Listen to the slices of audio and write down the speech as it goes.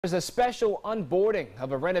There's a special unboarding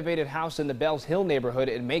of a renovated house in the Bells Hill neighborhood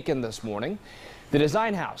in Macon this morning. The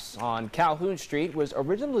design house on Calhoun Street was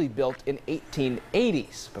originally built in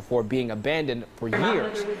 1880s before being abandoned for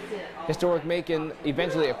years. Historic Macon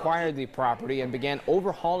eventually acquired the property and began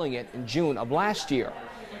overhauling it in June of last year.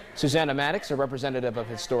 Susanna Maddox, a representative of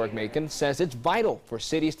Historic Macon, says it's vital for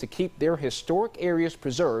cities to keep their historic areas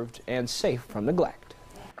preserved and safe from neglect.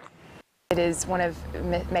 It is one of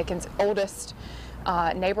Macon's oldest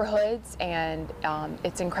neighborhoods, and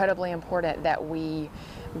it's incredibly important that we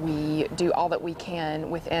do all that we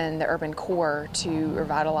can within the urban core to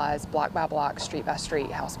revitalize block by block, street by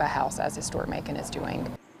street, house by house, as Historic Macon is doing.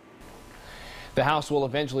 The house will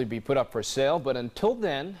eventually be put up for sale, but until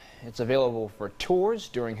then, it's available for tours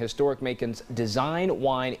during Historic Macon's Design,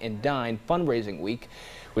 Wine, and Dine fundraising week,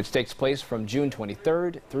 which takes place from June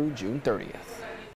 23rd through June 30th.